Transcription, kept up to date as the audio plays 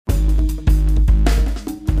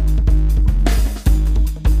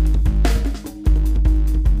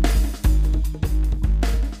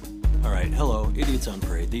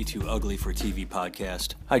to Ugly for TV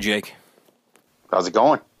podcast. Hi, Jake. How's it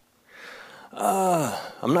going?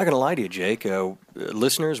 I'm not going to lie to you, Jake.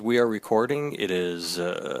 Listeners, we are recording. It is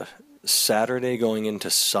Saturday going into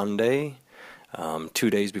Sunday, 2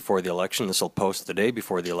 days before the election. This will post the day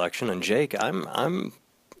before the election. And Jake, I'm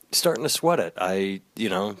starting to sweat it.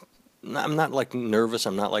 I'm not like nervous.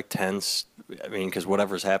 I'm not like tense. I mean, because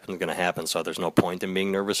whatever's happened is going to happen, so there's no point in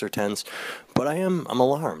being nervous or tense. But I'm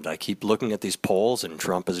alarmed. I keep looking at these polls, and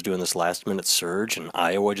Trump is doing this last-minute surge, and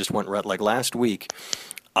Iowa just went red. Like last week,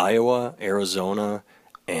 Iowa, Arizona,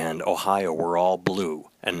 and Ohio were all blue,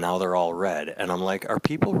 and now they're all red. And I'm like, are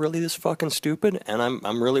people really this fucking stupid? And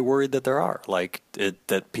I'm really worried that there are. Like,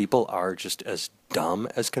 that people are just as dumb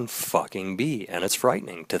as can fucking be. And it's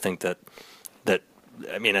frightening to think that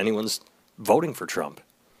anyone's voting for Trump.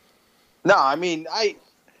 No, I mean, I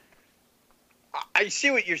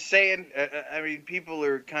see what you're saying. I mean, people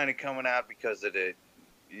are kind of coming out because of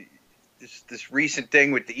this recent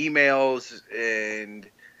thing with the emails, and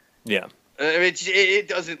yeah, it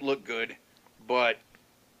doesn't look good. But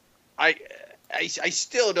I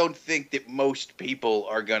still don't think that most people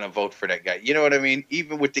are gonna vote for that guy. You know what I mean?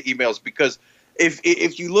 Even with the emails, because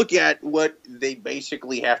if you look at what they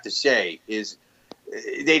basically have to say is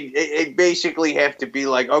they basically have to be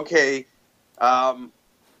like, okay.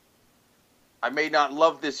 I may not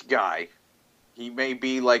love this guy. He may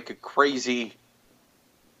be like a crazy,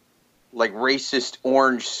 like racist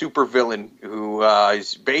orange supervillain who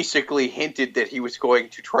is basically hinted that he was going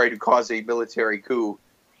to try to cause a military coup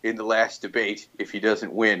in the last debate if he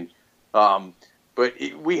doesn't win. But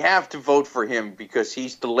we have to vote for him because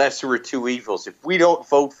he's the lesser of two evils. If we don't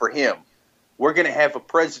vote for him, we're going to have a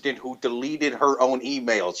president who deleted her own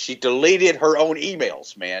emails. She deleted her own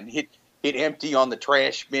emails, man. Hit empty on the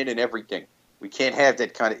trash bin and everything. We can't have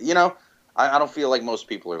that kind of, I don't feel like most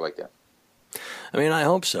people are like that. I mean, I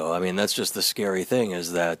hope so. I mean, that's just the scary thing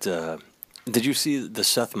is that, did you see the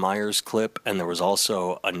Seth Meyers clip? And there was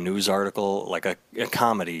also a news article, like a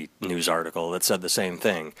comedy news article that said the same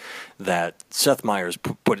thing, that Seth Meyers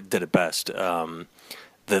did it best. The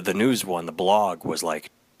news one, the blog was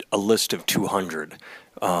like a list of 200.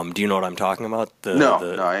 Do you know what I'm talking about? No,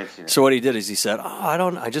 I ain't seen it. So what he did is he said,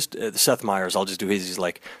 Seth Meyers, I'll just do his. He's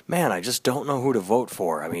like, man, I just don't know who to vote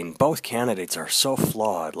for. I mean, both candidates are so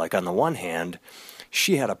flawed. Like, on the one hand,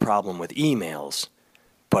 she had a problem with emails.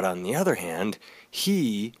 But on the other hand,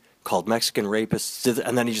 he called Mexican rapists,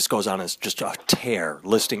 and then he just goes on as just a tear,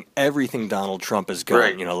 listing everything Donald Trump has done,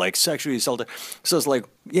 right. Like sexually assaulted. So it's like,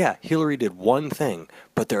 yeah, Hillary did one thing,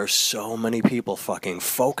 but there are so many people fucking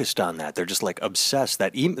focused on that. They're just like obsessed.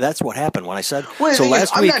 That's what happened when I said. Well, so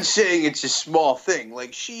last week, I'm not saying it's a small thing.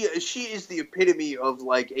 Like she is the epitome of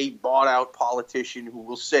like a bought out politician who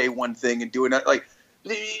will say one thing and do another. Like,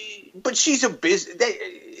 but she's a business.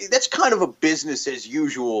 That's kind of a business as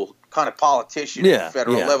usual kind of politician at the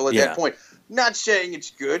federal level at that point. Not saying it's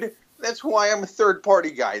good. That's why I'm a third party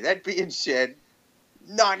guy. That being said,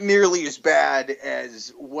 not nearly as bad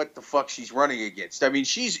as what the fuck she's running against. I mean,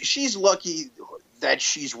 she's lucky that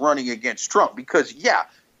she's running against Trump because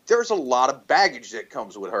there's a lot of baggage that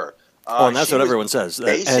comes with her. And that's what everyone says.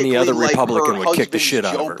 Any other Republican would kick the shit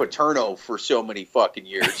out of her. Joe Paterno for so many fucking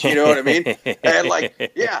years. You know what I mean? And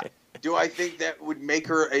do I think that would make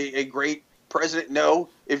her a great president? No.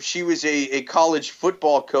 If she was a college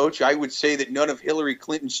football coach, I would say that none of Hillary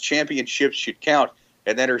Clinton's championships should count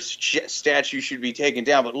and that her statue should be taken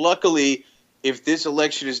down. But luckily, if this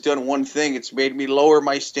election has done one thing, it's made me lower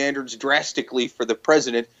my standards drastically for the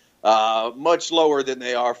president, much lower than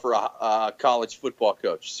they are for a college football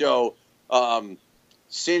coach. So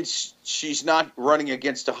since she's not running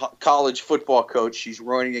against a college football coach, she's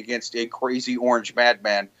running against a crazy orange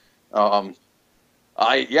madman. Gotta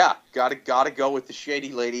go with the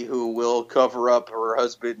shady lady who will cover up her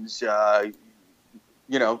husband's,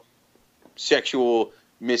 sexual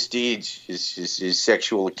misdeeds, his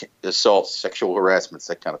sexual assaults, sexual harassments,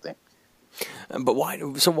 that kind of thing. But why?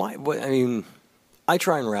 So why? I mean, I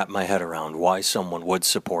try and wrap my head around why someone would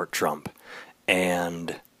support Trump,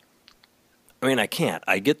 and I mean, I can't.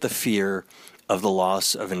 I get the fear of the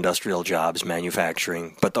loss of industrial jobs,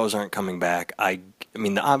 manufacturing, but those aren't coming back. I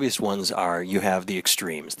mean, the obvious ones are you have the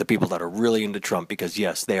extremes, the people that are really into Trump because,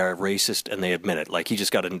 yes, they are racist and they admit it. Like, he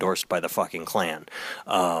just got endorsed by the fucking Klan.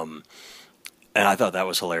 And I thought that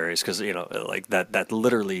was hilarious because, like that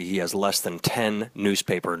literally he has less than 10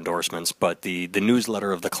 newspaper endorsements, but the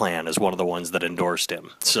newsletter of the Klan is one of the ones that endorsed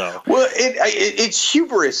him. So, well, it's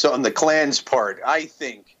hubris on the Klan's part, I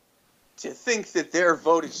think, to think that their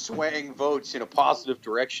vote is swaying votes in a positive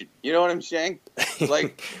direction. You know what I'm saying?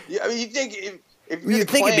 Like, I mean, you think if you're You'd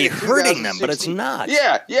the think it'd Klan be in hurting them, but it's 2016 not.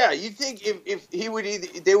 Yeah. You think if he would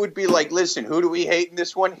they would be like, listen, who do we hate in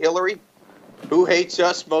this one? Hillary. Who hates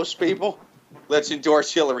us? Most people. Let's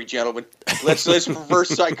endorse Hillary, gentlemen. Let's reverse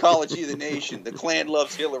psychology of the nation. The Klan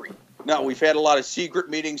loves Hillary. No, we've had a lot of secret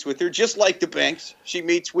meetings with her, just like the banks. She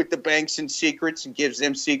meets with the banks in secrets and gives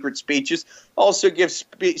them secret speeches. Also gives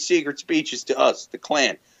secret speeches to us, the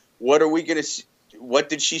Klan. What are we going to? What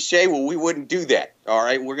did she say? Well, we wouldn't do that. All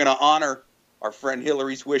right, we're going to honor our friend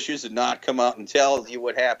Hillary's wishes and not come out and tell you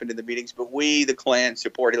what happened in the meetings. But we, the Klan,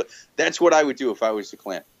 support Hillary. That's what I would do if I was the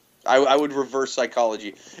Klan. I would reverse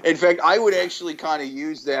psychology. In fact, I would actually kind of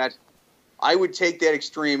use that. I would take that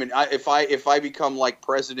extreme, and if I become like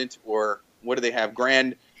president, or what do they have,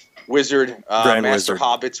 Grand Wizard, Grand Master Wizard.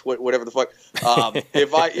 Hobbits, whatever the fuck.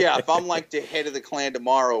 If I'm like the head of the Klan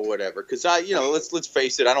tomorrow, or whatever, because let's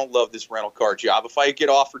face it, I don't love this rental car job. If I get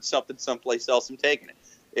offered something someplace else, I'm taking it.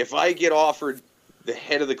 If I get offered the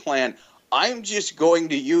head of the Klan, I'm just going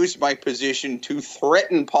to use my position to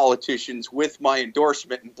threaten politicians with my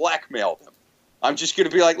endorsement and blackmail them. I'm just going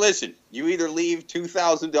to be like, listen, you either leave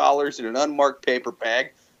 $2,000 in an unmarked paper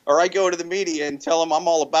bag, or I go to the media and tell them I'm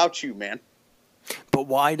all about you, man. But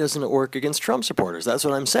why doesn't it work against Trump supporters? That's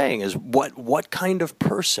what I'm saying. Is what kind of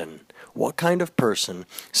person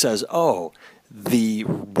says, oh, the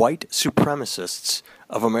white supremacists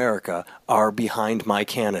of America are behind my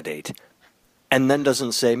candidate, and then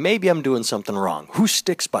doesn't say, maybe I'm doing something wrong? Who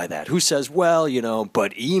sticks by that? Who says, well,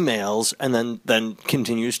 but emails, and then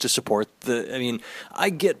continues to support the... I mean,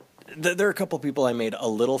 I get... There are a couple of people I made a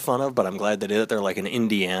little fun of, but I'm glad they did it. They're like in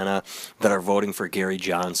Indiana that are voting for Gary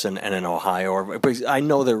Johnson, and in Ohio, because I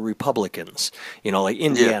know they're Republicans. Like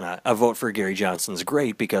Indiana, a vote for Gary Johnson's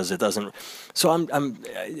great because it doesn't. So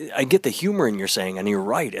I get the humor in your saying, and you're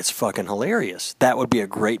right. It's fucking hilarious. That would be a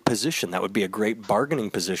great position. That would be a great bargaining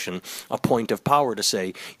position, a point of power to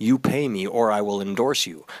say, you pay me or I will endorse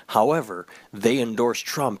you. However, they endorse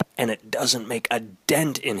Trump, and it doesn't make a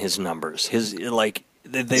dent in his numbers.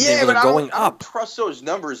 They're going up. I don't trust those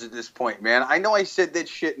numbers at this point, man. I know I said that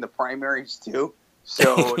shit in the primaries too.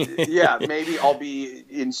 So, yeah, maybe I'll be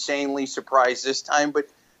insanely surprised this time. But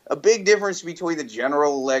a big difference between the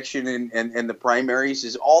general election and the primaries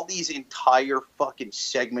is all these entire fucking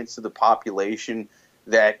segments of the population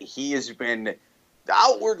that he has been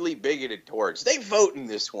outwardly bigoted towards. They vote in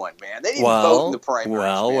this one, man. They didn't vote in the primaries.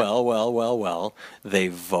 Well. They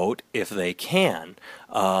vote if they can.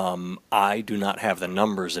 I do not have the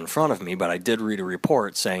numbers in front of me, but I did read a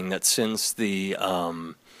report saying that since the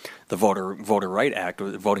Voting Right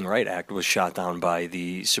Act was shot down by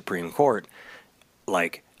the Supreme Court,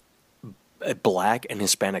 like black and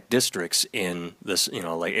Hispanic districts in this,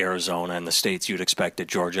 like Arizona and the states you'd expect at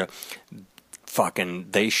Georgia,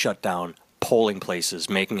 they shut down polling places,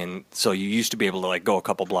 so you used to be able to go a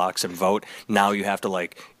couple blocks and vote. Now you have to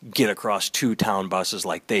get across 2 town buses.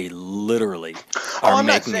 They literally are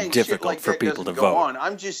making it difficult for people to vote.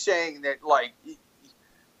 I'm just saying that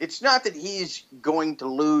it's not that he's going to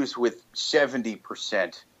lose with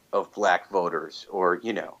 70% of black voters or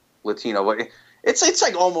Latino. It's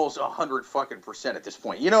like almost 100% at this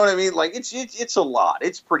point. You know what I mean? It's a lot.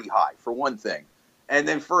 It's pretty high for one thing, and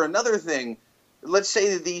then for another thing. Let's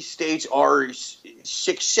say that these states are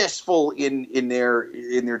successful in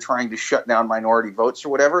their trying to shut down minority votes or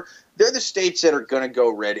whatever. They're the states that are going to go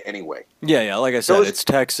red anyway. Yeah. Like I said, it's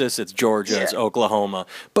Texas, it's Georgia, it's Oklahoma.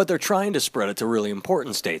 But they're trying to spread it to really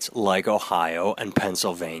important states like Ohio and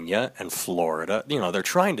Pennsylvania and Florida. They're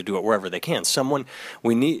trying to do it wherever they can.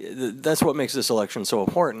 That's what makes this election so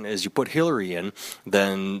important is you put Hillary in,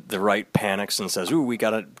 then the right panics and says, ooh, we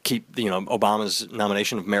got to keep Obama's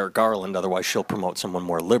nomination of Merrick Garland, otherwise she'll promote someone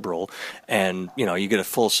more liberal. And, you get a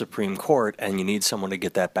full Supreme Court, and you need someone to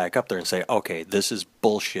get that back up there and say, okay, this is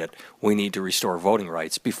bullshit. We need to restore voting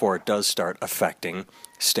rights before it does start affecting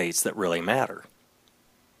states that really matter.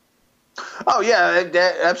 Oh, yeah,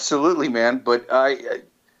 absolutely, man. But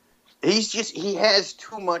he has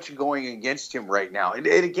too much going against him right now. And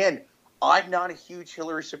again, I'm not a huge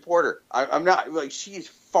Hillary supporter. I'm not. She is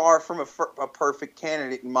far from a perfect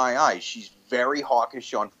candidate in my eyes. She's very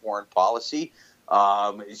hawkish on foreign policy.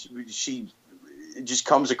 She just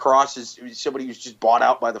comes across as somebody who's just bought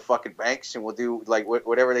out by the fucking banks and will do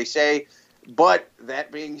whatever they say. But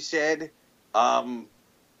that being said,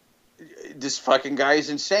 this fucking guy is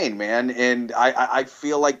insane, man. And I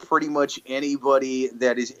feel like pretty much anybody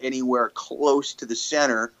that is anywhere close to the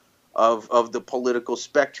center of the political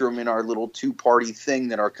spectrum in our little 2-party thing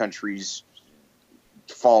that our country's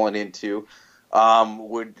fallen into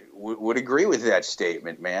would agree with that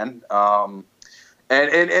statement, man.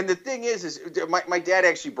 And the thing is my dad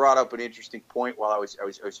actually brought up an interesting point while I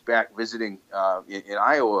was back visiting in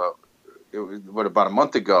Iowa, about a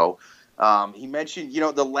month ago. He mentioned,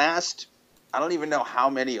 the last, I don't even know how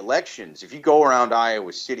many elections. If you go around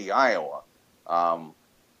Iowa City, Iowa,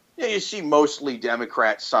 you see mostly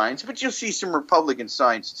Democrat signs, but you'll see some Republican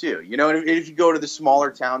signs too. And if you go to the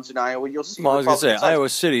smaller towns in Iowa, you'll see. Well, I was going to say signs. Iowa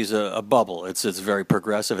City's a bubble. It's very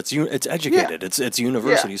progressive. It's educated. Yeah. It's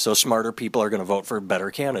university. Yeah. So smarter people are going to vote for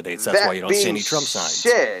better candidates. That's why you don't see any Trump signs.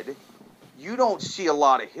 Said, you don't see a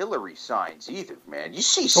lot of Hillary signs either, man. You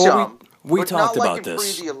see some. We talked about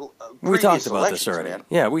this. We talked about this already. Man.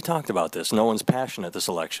 Yeah, we talked about this. No one's passionate this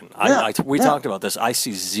election. We talked about this. I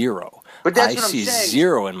see zero. But that's what I'm saying. I see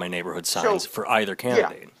zero in my neighborhood signs for either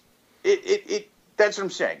candidate. Yeah. That's what I'm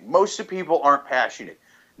saying. Most of the people aren't passionate.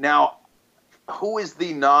 Now, who is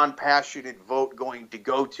the non-passionate vote going to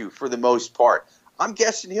go to for the most part? I'm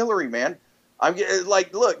guessing Hillary, man. I'm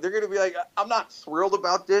like, look, they're going to be like, I'm not thrilled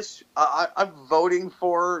about this. I'm voting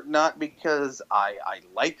for her not because I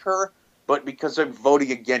like her, but because I'm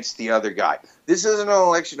voting against the other guy. This isn't an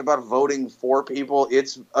election about voting for people.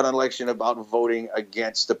 It's an election about voting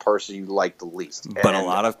against the person you like the least. But a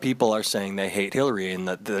lot of people are saying they hate Hillary and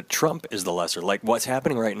that Trump is the lesser. Like what's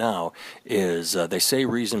happening right now is they say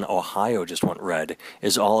reason Ohio just went red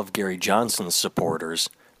is all of Gary Johnson's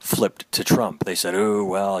supporters flipped to Trump. They said, oh,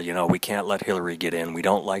 well, we can't let Hillary get in. We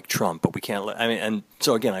don't like Trump, but we can't let... and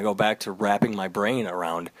so again, I go back to wrapping my brain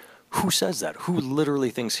around who says that? Who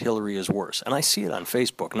literally thinks Hillary is worse? And I see it on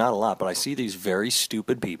Facebook, not a lot, but I see these very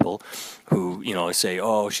stupid people who, say,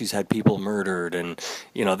 oh, she's had people murdered, and,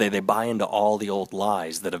 they buy into all the old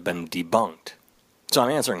lies that have been debunked. So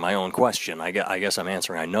I'm answering my own question. I guess I'm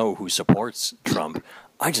answering. I know who supports Trump.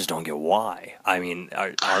 I just don't get why. I mean,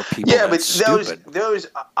 are people that stupid? Those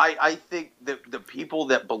I think the people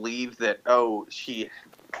that believe that she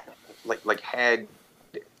like had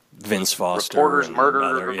Vince Foster reporters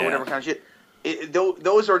murdered or whatever kind of shit.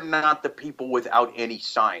 Those are not the people without any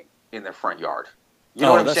sign in their front yard. You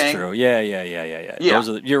know what I'm saying? That's true. Yeah.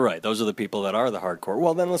 You're right. Those are the people that are the hardcore.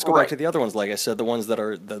 Well, then let's go back to the other ones. Like I said, the ones that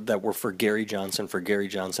are that were for Gary Johnson,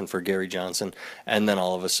 and then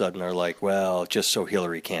all of a sudden are like, well, just so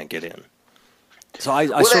Hillary can't get in. So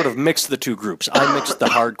I sort of mixed the two groups. I mixed the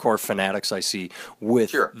hardcore fanatics I see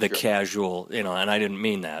with the casual, and I didn't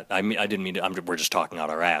mean that. I didn't mean to. We're just talking out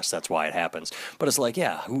our ass. That's why it happens. But it's like,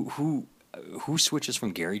 yeah, who switches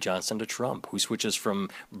from Gary Johnson to Trump? Who switches from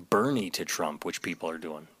Bernie to Trump, which people are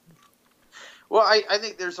doing? Well, I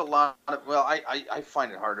think there's a lot of... Well, I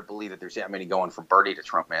find it hard to believe that there's that many going from Bernie to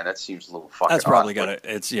Trump, man. That seems a little fucking That's probably got it.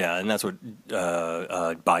 And that's what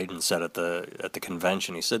Biden said at the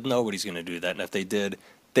convention. He said nobody's going to do that, and if they did,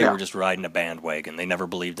 they were just riding a bandwagon. They never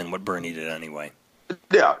believed in what Bernie did anyway.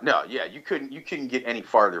 No, you couldn't get any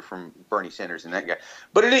farther from Bernie Sanders than that guy.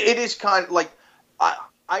 But it is kind of like...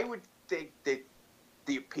 I would think that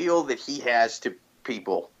the appeal that he has to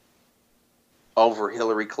people over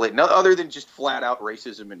Hillary Clinton, other than just flat out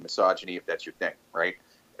racism and misogyny, if that's your thing, right?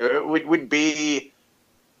 Would be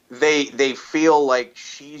they feel like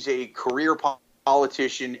she's a career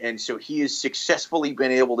politician, and so he has successfully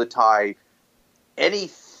been able to tie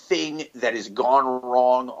anything that has gone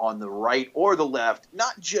wrong on the right or the left,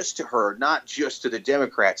 not just to her, not just to the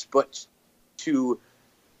Democrats, but to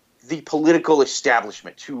the political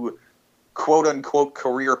establishment, to quote unquote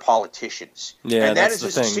career politicians. Yeah, and that's that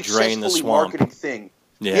is the a thing. Drain the swamp. Marketing thing.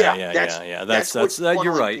 Yeah. That's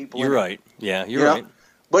you're right. You're right. Yeah, you're right.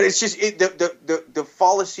 But it's just the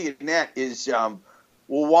fallacy in that is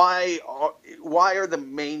why are the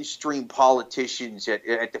mainstream politicians at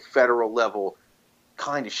the federal level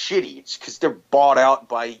kind of shitty? It's because they're bought out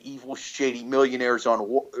by evil, shady millionaires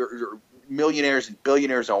millionaires and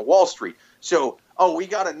billionaires on Wall Street. So, we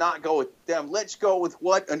got to not go with them. Let's go with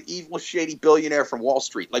an evil, shady billionaire from Wall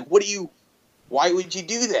Street. Like, why would you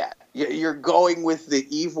do that? You're going with the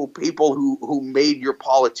evil people who made your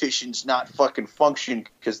politicians not fucking function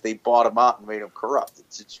because they bought them out and made them corrupt.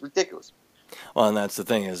 It's ridiculous. Well, and that's the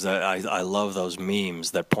thing is that I love those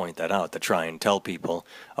memes that point that out, that try and tell people,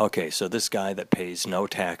 okay, so this guy that pays no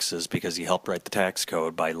taxes because he helped write the tax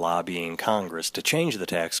code by lobbying Congress to change the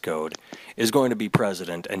tax code is going to be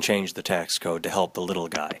president and change the tax code to help the little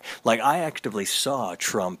guy. Like, I actively saw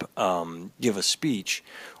Trump give a speech.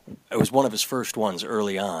 It was one of his first ones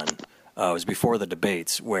early on. It was before the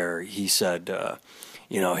debates where he said...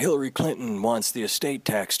 Hillary Clinton wants the estate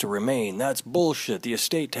tax to remain. That's bullshit. The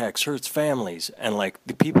estate tax hurts families. And,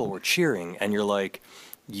 the people were cheering, and you're like,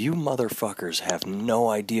 you motherfuckers have no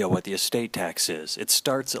idea what the estate tax is. It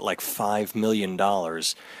starts at, $5 million.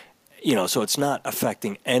 So it's not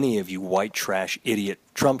affecting any of you white trash idiot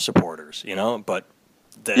Trump supporters, but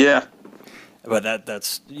Yeah. but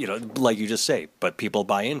that's like you just say, but people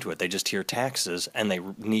buy into it. They just hear taxes and they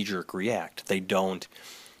knee-jerk react. They don't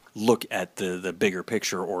look at the bigger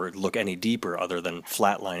picture or look any deeper other than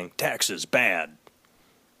flatlining taxes bad.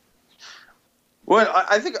 Well,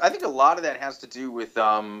 I think a lot of that has to do with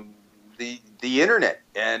the internet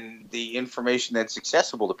and the information that's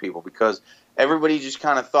accessible to people, because everybody just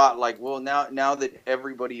kind of thought like, well, now that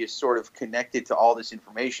everybody is sort of connected to all this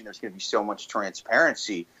information, there's going to be so much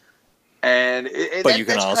transparency. But you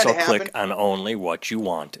can also click on only what you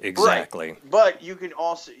want. Exactly. Right. But you can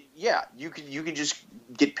also, you can just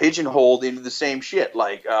get pigeonholed into the same shit.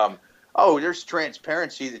 Like, there's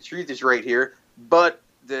transparency. The truth is right here. But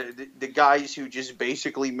the guys who just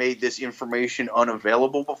basically made this information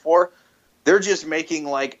unavailable before, they're just making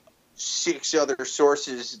like 6 other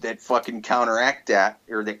sources that fucking counteract that,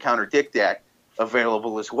 or that contradict that,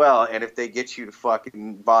 available as well. And if they get you to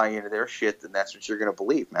fucking buy into their shit, then that's what you're going to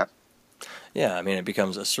believe, man. Yeah, I mean, it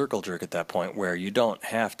becomes a circle jerk at that point where you don't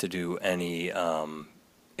have to do any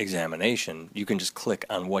examination. You can just click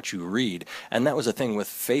on what you read. And that was a thing with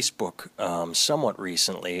Facebook somewhat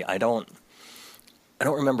recently. I don't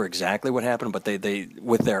remember exactly what happened, but they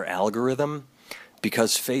with their algorithm,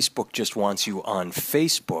 because Facebook just wants you on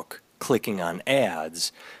Facebook clicking on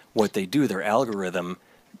ads, what they do, their algorithm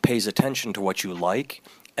pays attention to what you like,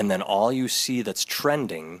 and then all you see that's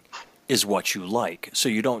trending is what you like. So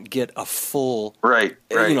you don't get a full... Right.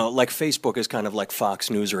 Like Facebook is kind of like Fox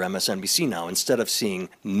News or MSNBC now. Instead of seeing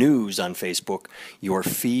news on Facebook, your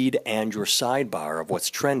feed and your sidebar of what's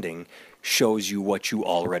trending shows you what you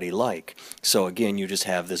already like. So again, you just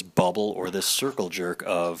have this bubble or this circle jerk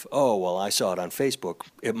of, oh, well, I saw it on Facebook,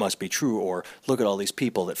 it must be true, or look at all these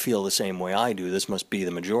people that feel the same way I do, this must be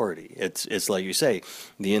the majority. It's like you say,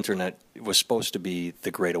 the internet was supposed to be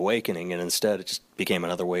the Great Awakening, and instead it just became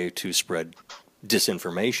another way to spread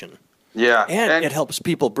disinformation. Yeah. And it helps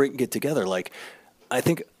people get together. Like, I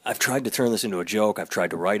think I've tried to turn this into a joke. I've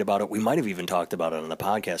tried to write about it. We might have even talked about it on the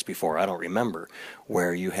podcast before. I don't remember.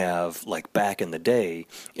 Where you have, like back in the day,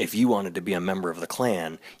 if you wanted to be a member of the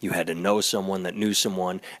Klan, you had to know someone that knew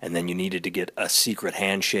someone, and then you needed to get a secret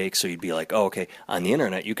handshake. So you'd be like, oh, okay. On the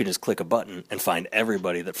internet, you can just click a button and find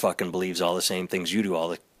everybody that fucking believes all the same things you do, all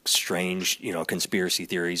the strange, conspiracy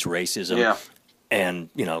theories, racism. Yeah. And,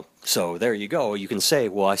 so there you go. You can say,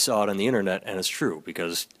 well, I saw it on the internet, and it's true,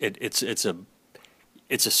 because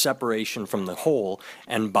it's a separation from the whole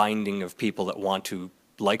and binding of people that want to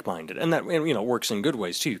like-minded. And that, works in good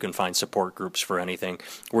ways, too. You can find support groups for anything.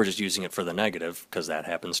 We're just using it for the negative because that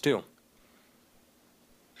happens, too.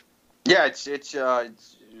 Yeah, it's a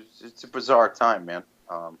bizarre time, man.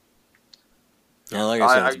 Yeah, like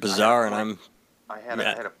I said, it's bizarre, and I had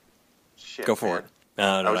a shit. Go for man. it. Did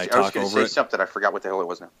I was talk going to over say it? something. I forgot what the hell it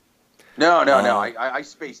was now. No. I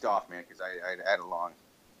spaced off, man, because I had a long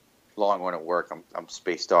one at work. I'm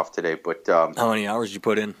spaced off today, but How many hours did you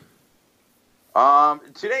put in?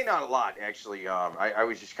 today not a lot actually. I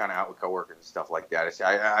was just kind of out with coworkers and stuff like that.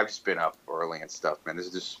 I've just been up early and stuff, man.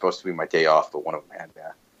 This is supposed to be my day off, but one of them had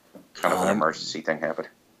kind of an emergency thing happen.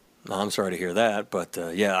 I'm sorry to hear that, but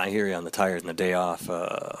yeah, I hear you on the tired and the day off.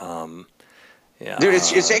 Yeah, dude,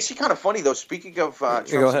 it's actually kind of funny though. Speaking of Trump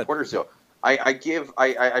supporters, though,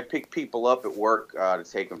 I pick people up at work to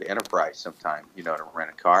take them to Enterprise sometime, to rent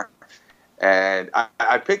a car. And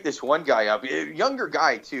I picked this one guy up, a younger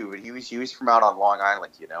guy too, but he was from out on Long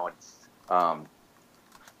Island, and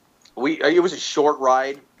it was a short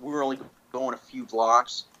ride. We were only going a few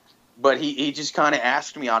blocks, but he just kind of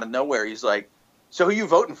asked me out of nowhere. He's like, "So who you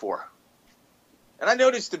voting for?" And I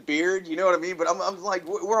noticed the beard, you know what I mean? But I'm like,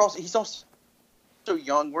 he's also so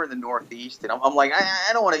young. We're in the Northeast, and I'm like, I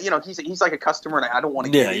don't want to, he's like a customer, and I don't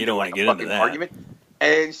want to. Yeah, you don't want to get into that argument.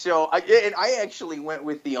 And so I actually went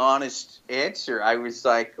with the honest answer. I was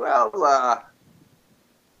like, well,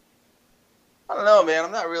 I don't know, man.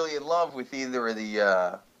 I'm not really in love with either of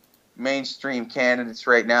the mainstream candidates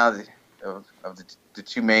right now of the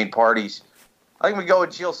two main parties. I think I'm going to go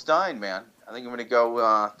with Jill Stein, man. I think I'm going to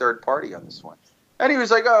go third party on this one. And he was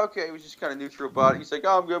like, oh, okay. He was just kind of neutral about it. He's like,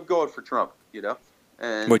 oh, I'm going for Trump,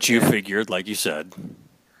 And, which you figured, like you said.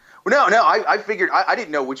 Well, no, I figured I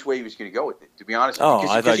didn't know which way he was going to go with it, to be honest.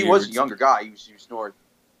 Because he was a younger guy. He was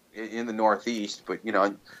in the Northeast, but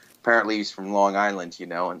apparently he's from Long Island,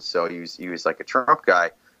 and so he was like a Trump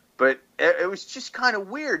guy. But it was just kind of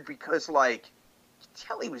weird because, like, you could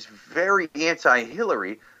tell he was very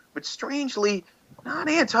anti-Hillary, but strangely not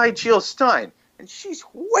anti-Jill Stein, and she's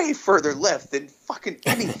way further left than fucking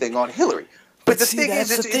anything on Hillary. But the see, thing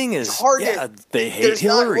that's is, the thing it's is, hard yeah, to. they hate There's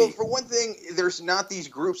not. Hillary. Well, for one thing, there's not these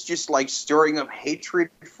groups just like stirring up hatred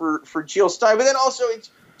for Jill Stein. But then also, it's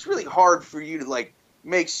really hard for you to like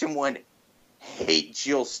make someone hate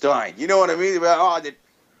Jill Stein. You know what I mean? About that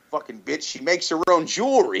fucking bitch. She makes her own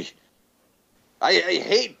jewelry. I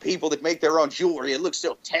hate people that make their own jewelry. It looks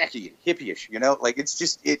so tacky and hippie-ish, you know? Like, it's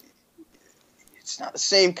just, it's not the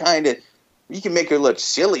same kind of, you can make her look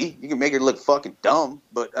silly. You can make her look fucking dumb.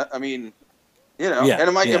 But, I mean, you know. Yeah, and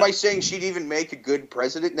am I saying she'd even make a good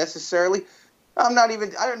president necessarily? I'm not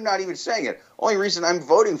even saying it. Only reason I'm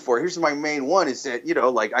voting for it, here's my main one, is that, you know,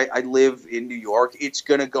 like, I live in New York. It's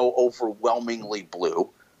going to go overwhelmingly blue.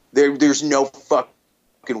 There's no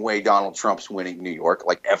fucking way Donald Trump's winning New York,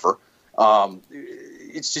 like, ever.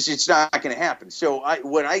 It's not going to happen. So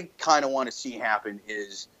what I kind of want to see happen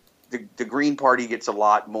is the Green Party gets a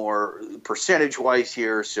lot more percentage-wise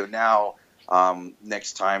here. So now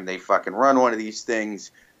next time they fucking run one of these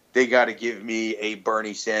things, they got to give me a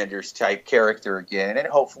Bernie Sanders type character again, and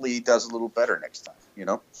hopefully he does a little better next time, you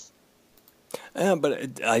know?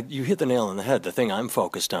 But you hit the nail on the head. The thing I'm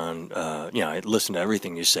focused on, you know, I listen to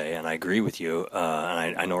everything you say, and I agree with you,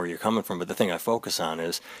 and I know where you're coming from, but the thing I focus on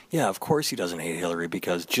is, yeah, of course he doesn't hate Hillary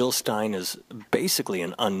because Jill Stein is basically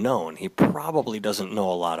an unknown. He probably doesn't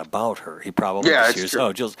know a lot about her. He probably just hears,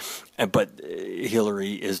 oh, Jill's... But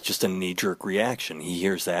Hillary is just a knee-jerk reaction. He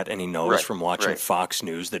hears that, and he knows from watching Fox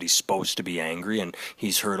News that he's supposed to be angry, and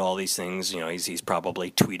he's heard all these things. You know, he's probably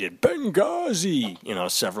tweeted Benghazi, you know,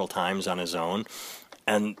 several times on his own.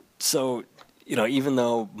 And so, you know, even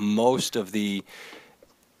though most of the,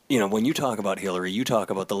 you know, when you talk about Hillary, you talk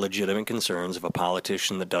about the legitimate concerns of a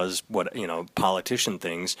politician that does what, you know, politician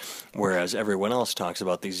things, whereas everyone else talks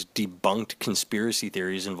about these debunked conspiracy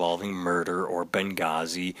theories involving murder or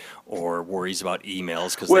Benghazi or worries about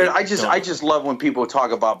emails. Well, I just love when people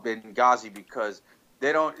talk about Benghazi because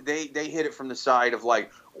they hit it from the side of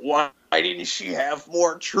like, why didn't she have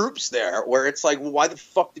more troops there? Where it's like, well, why the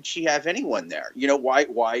fuck did she have anyone there? You know, why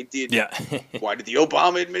did the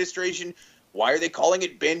Obama administration? Why are they calling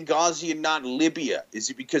it Benghazi and not Libya? Is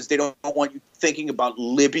it because they don't want you thinking about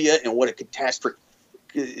Libya and what a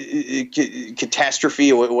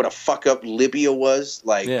catastrophe or what a fuck up Libya was?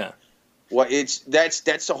 Like, well,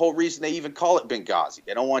 that's the whole reason they even call it Benghazi.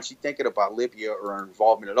 They don't want you thinking about Libya or our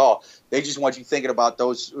involvement at all. They just want you thinking about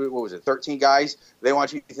those. What was it? 13 guys. They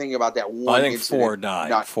want you thinking about that one. I think incident. 4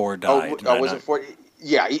 died. 4 died. Was it 4?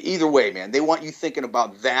 Yeah. Either way, man, they want you thinking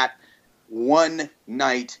about that one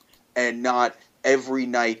night and not every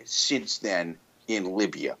night since then in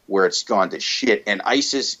Libya, where it's gone to shit. And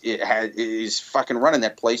ISIS is fucking running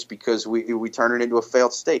that place because we turn it into a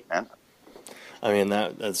failed state, man. I mean,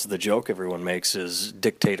 that's the joke everyone makes is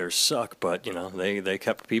dictators suck, but, you know, they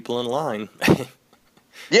kept people in line.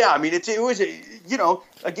 Yeah, I mean, it was, you know,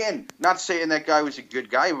 again, not saying that guy was a good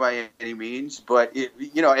guy by any means, but,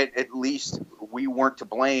 you know, at least we weren't to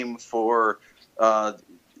blame for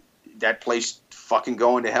that place fucking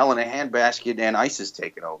going to hell in a handbasket and ISIS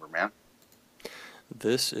taking over, man.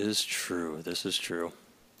 This is true. This is true.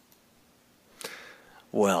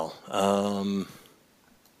 Well,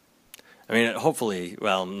 I mean, hopefully,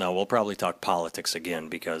 well, no, we'll probably talk politics again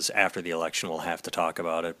because after the election we'll have to talk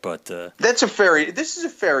about it. But this is a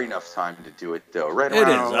fair enough time to do it, though. Right? It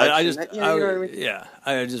is.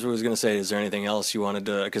 I just was going to say, is there anything else you wanted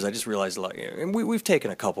to? Because I just realized, like, and we've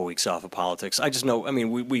taken a couple weeks off of politics. I just know. I mean,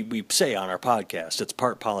 we say on our podcast, it's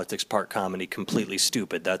part politics, part comedy, completely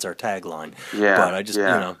stupid. That's our tagline. Yeah. But I just, you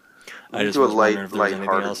know, I just do a was wondering if there was anything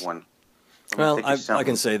lighthearted else. one. Well, I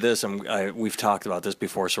can say this. We've talked about this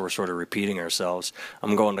before, so we're sort of repeating ourselves.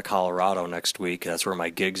 I'm going to Colorado next week. That's where my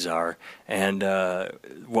gigs are. And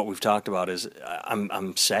what we've talked about is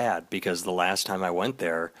I'm sad because the last time I went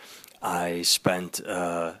there, I spent,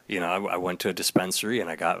 you know, I went to a dispensary and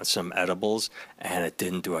I got some edibles, and it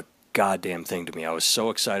didn't do a goddamn thing to me. I was so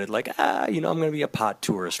excited, like, you know, I'm going to be a pot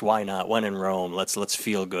tourist. Why not? When in Rome, let's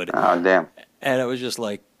feel good. Oh, damn. And it was just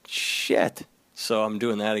like, shit. So I'm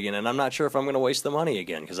doing that again, and I'm not sure if I'm going to waste the money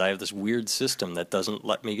again because I have this weird system that doesn't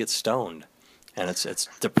let me get stoned, and it's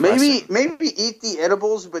depressing. Maybe eat the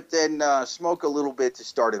edibles, but then smoke a little bit to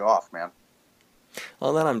start it off, man.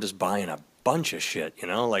 Well, then I'm just buying a bunch of shit, you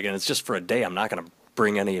know, like, and it's just for a day. I'm not going to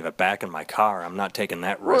bring any of it back in my car. I'm not taking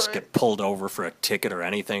that risk, get pulled over for a ticket or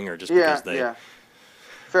anything, or just because they. Yeah,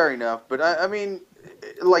 fair enough, but I mean,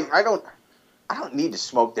 like, I don't need to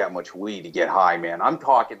smoke that much weed to get high, man. I'm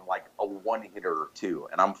talking like a one hitter or two,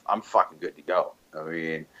 and I'm fucking good to go. I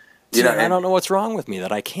mean, you know, I don't know what's wrong with me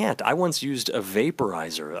that I can't. I once used a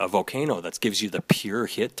vaporizer, a Volcano that gives you the pure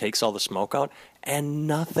hit, takes all the smoke out, and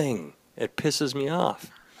nothing. It pisses me off.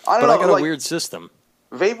 I But don't I know. got a Like weird system.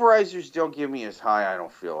 vaporizers don't give me as high. I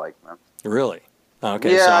don't feel like, man. Really?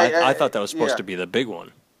 Okay, Yeah, so I thought that was supposed yeah. to be the big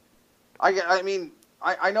one. I mean,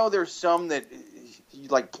 I know there's some that you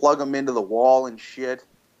like plug them into the wall and shit.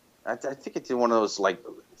 I think it's in one of those like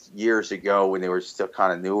years ago when they were still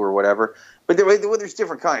kind of new or whatever. But there's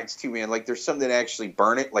different kinds too, man. Like there's some that actually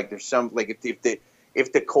burn it. Like there's some like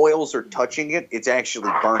if the coils are touching it, it's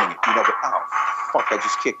actually burning it. You know, but oh fuck! I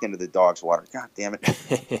just kicked into the dog's water. God damn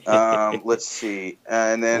it. Let's see,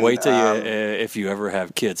 and then Wait till if you ever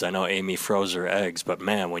have kids. I know Amy froze her eggs, but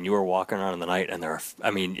man, when you were walking around in the night and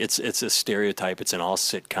I mean, it's a stereotype. It's in all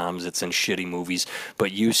sitcoms. It's in shitty movies.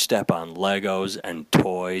 But you step on Legos and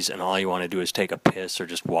toys, and all you want to do is take a piss or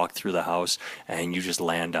just walk through the house, and you just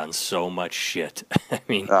land on so much shit. I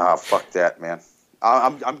mean, fuck that, man.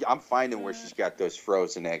 I'm finding where she's got those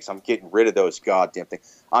frozen eggs. I'm getting rid of those goddamn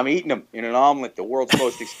things. I'm eating them in an omelet, the world's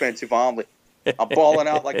most expensive omelet. I'm balling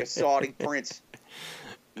out like a Saudi prince.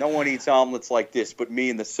 No one eats omelets like this but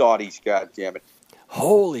me and the Saudis, God damn it.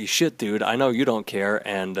 holy shit, dude. I know you don't care,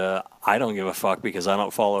 and I don't give a fuck because I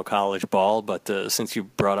don't follow college ball, but since you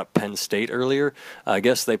brought up Penn State earlier, I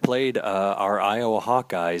guess they played our Iowa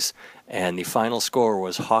Hawkeyes, and the final score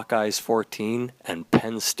was Hawkeyes 14 and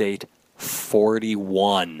Penn State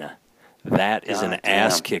 41. That is an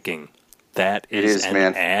ass-kicking. That is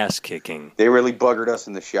an ass-kicking. They really buggered us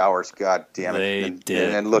in the showers, God damn it. They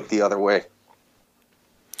did. And looked the other way.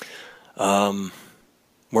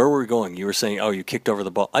 Where were we going? You were saying, oh, you kicked over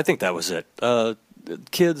the ball. I think that was it.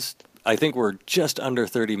 Kids, I think we're just under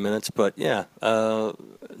 30 minutes, but yeah,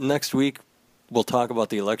 next week we'll talk about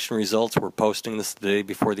the election results. We're posting this the day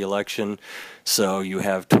before the election, so you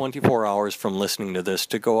have 24 hours from listening to this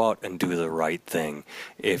to go out and do the right thing.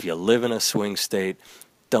 If you live in a swing state,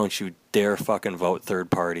 don't you dare fucking vote third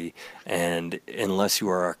party, and unless you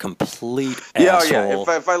are a complete asshole.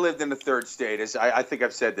 If I lived in a third state, I think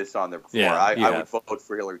I've said this on there before, I would vote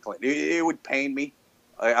for Hillary Clinton. It would pain me.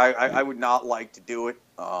 I would not like to do it,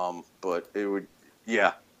 but it would.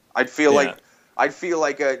 Yeah, I'd feel like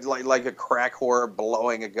a crack whore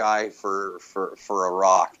blowing a guy for a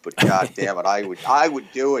rock. But god damn it, I would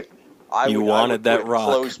do it. I would put a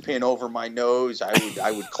clothespin over my nose.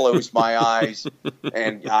 I would close my eyes,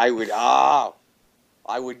 and I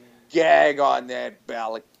would gag on that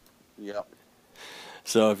ballot. Yep.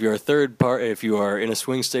 So if you're if you are in a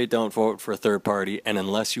swing state, don't vote for a third party, and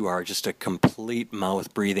unless you are just a complete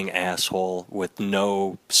mouth-breathing asshole with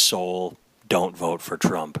no soul, don't vote for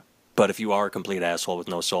Trump. But if you are a complete asshole with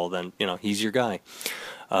no soul, then he's your guy.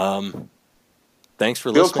 Thanks for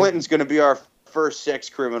listening. Bill Clinton's going to be our first sex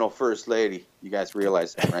criminal first lady. You guys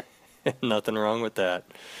realize that, right? Nothing wrong with that.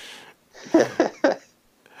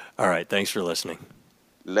 All right. Thanks for listening.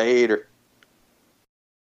 Later.